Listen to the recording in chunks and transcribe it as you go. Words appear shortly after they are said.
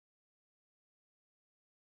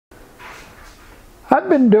I've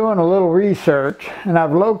been doing a little research and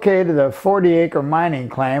I've located a 40-acre mining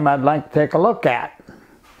claim I'd like to take a look at.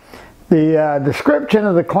 The description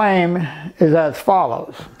of the claim is as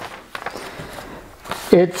follows.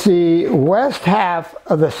 It's the west half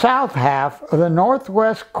of the south half of the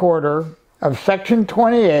northwest quarter of Section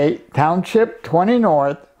 28, Township 20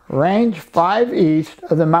 North, Range 5 East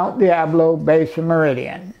of the Mount Diablo Basin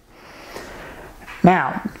Meridian.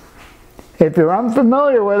 Now, if you're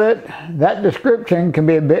unfamiliar with it, that description can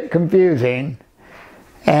be a bit confusing,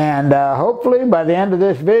 and hopefully by the end of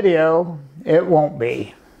this video, it won't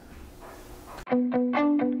be.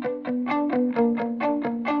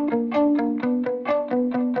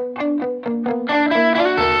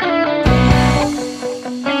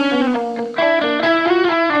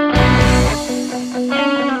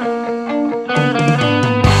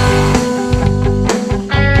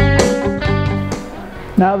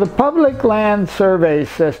 Now, the Public Land Survey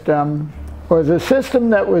System was a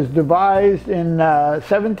system that was devised in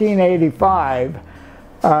 1785.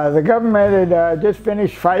 The government had just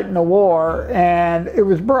finished fighting the war and it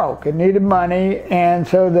was broke. It needed money, and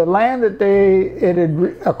so the land that it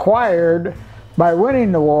had acquired by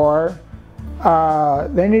winning the war,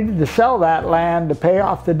 they needed to sell that land to pay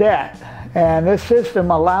off the debt. And this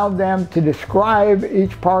system allowed them to describe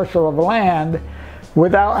each parcel of land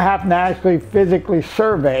without having to actually physically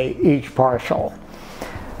survey each parcel.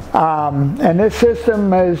 And this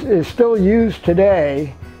system is still used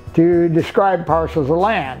today to describe parcels of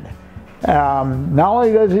land. Not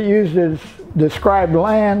only does it use to describe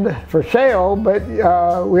land for sale, but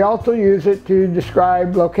we also use it to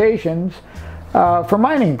describe locations for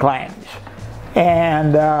mining claims.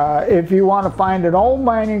 And if you want to find an old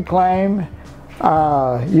mining claim,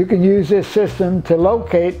 you can use this system to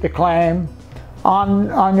locate the claim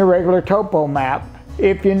on your regular topo map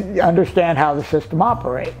if you understand how the system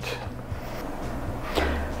operates.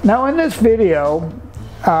 Now, in this video,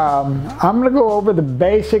 I'm going to go over the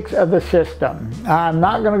basics of the system. I'm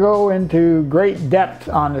not going to go into great depth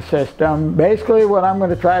on the system. Basically, what I'm going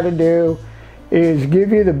to try to do is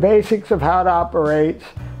give you the basics of how it operates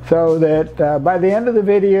so that by the end of the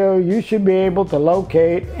video, you should be able to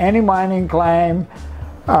locate any mining claim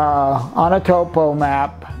on a topo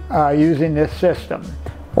map using this system.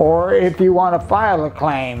 Or if you want to file a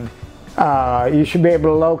claim, you should be able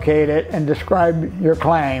to locate it and describe your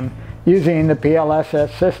claim using the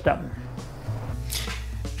PLSS system.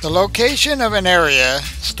 The location of an area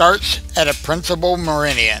starts at a principal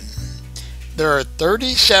meridian. There are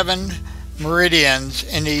 37 meridians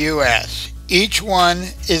in the U.S. Each one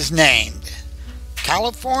is named.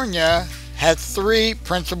 California has 3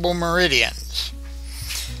 principal meridians.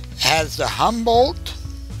 It has the Humboldt,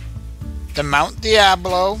 the Mount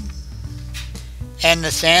Diablo, and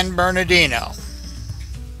the San Bernardino.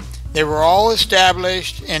 They were all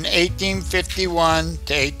established in 1851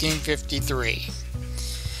 to 1853.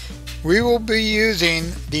 We will be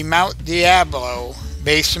using the Mount Diablo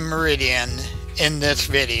Basin Meridian in this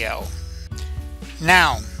video.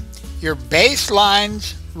 Now, your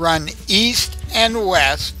baselines run east and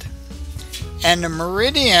west, and the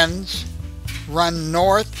meridians run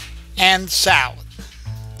north and south.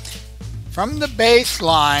 From the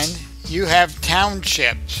baseline, you have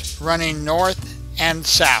townships running north and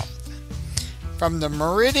south. From the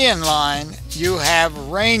meridian line, you have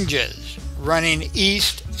ranges running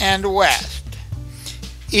east and west.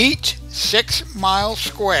 Each 6-mile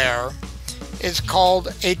square is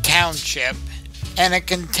called a township, and it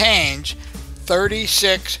contains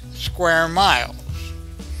 36 square miles.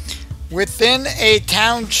 Within a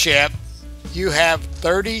township, you have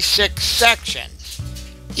 36 sections.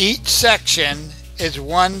 Each section is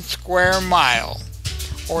 1 square mile,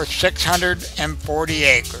 or 640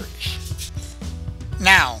 acres.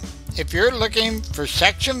 Now, if you're looking for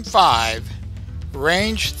Section 5,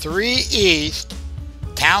 Range 3 East,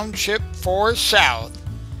 Township 4 South,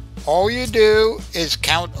 all you do is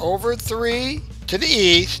count over 3 to the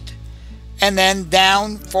east and then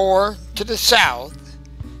down 4 to the south.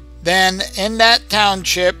 Then in that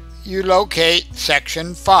township, you locate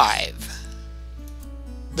Section 5.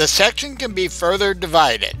 The section can be further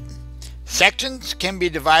divided. Sections can be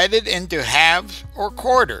divided into halves or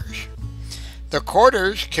quarters. The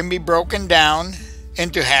quarters can be broken down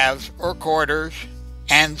into halves or quarters,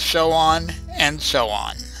 and so on and so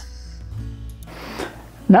on.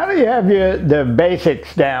 Now that you have the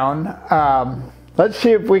basics down, let's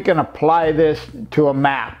see if we can apply this to a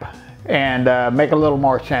map and make a little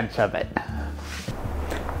more sense of it.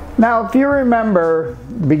 Now, if you remember,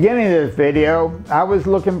 beginning of this video, I was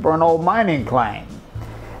looking for an old mining claim.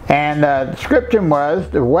 And the description was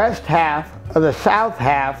the west half of the south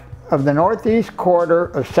half of the northeast quarter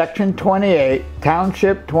of Section 28,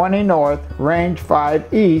 Township 20 North, Range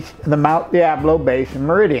 5 East of the Mount Diablo Basin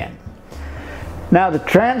Meridian. Now to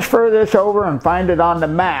transfer this over and find it on the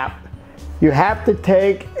map, you have to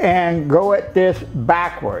take and go at this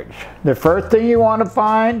backwards. The first thing you want to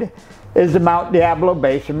find is the Mount Diablo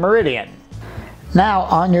Basin Meridian. Now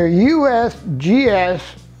on your USGS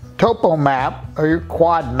topo map, or your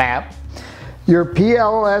quad map, your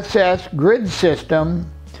PLSS grid system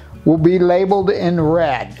will be labeled in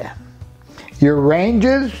red. Your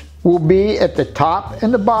ranges will be at the top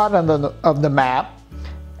and the bottom of the map,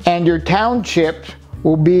 and your townships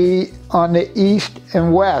will be on the east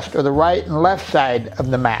and west, or the right and left side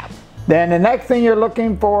of the map. Then the next thing you're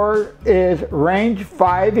looking for is Range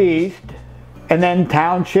 5 East, and then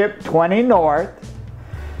Township 20 North.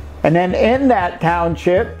 And then in that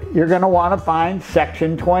township, you're going to want to find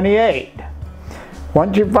Section 28.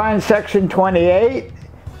 Once you find Section 28,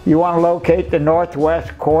 you want to locate the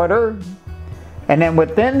northwest quarter. And then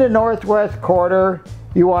within the northwest quarter,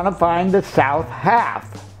 you want to find the south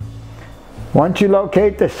half. Once you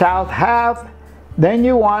locate the south half, then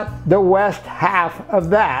you want the west half of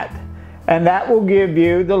that, and that will give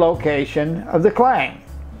you the location of the claim.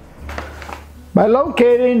 By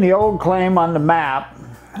locating the old claim on the map,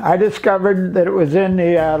 I discovered that it was in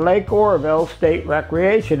the Lake Oroville State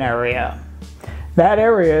Recreation Area. That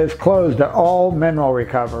area is closed to all mineral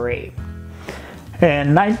recovery.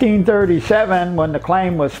 In 1937, when the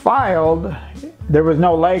claim was filed, there was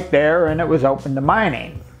no lake there and it was open to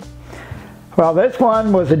mining. Well, this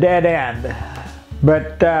one was a dead end,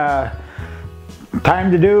 but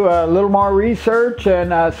time to do a little more research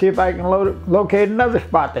and see if I can locate another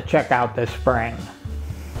spot to check out this spring.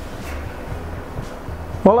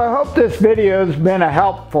 Well, I hope this video has been a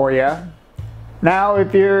help for you. Now,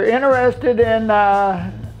 if you're interested in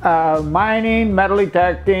mining, metal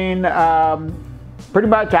detecting, pretty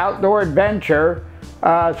much outdoor adventure,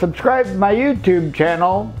 subscribe to my YouTube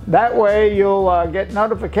channel. That way you'll get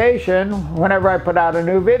notification whenever I put out a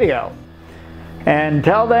new video.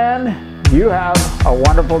 Until then, you have a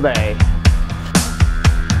wonderful day.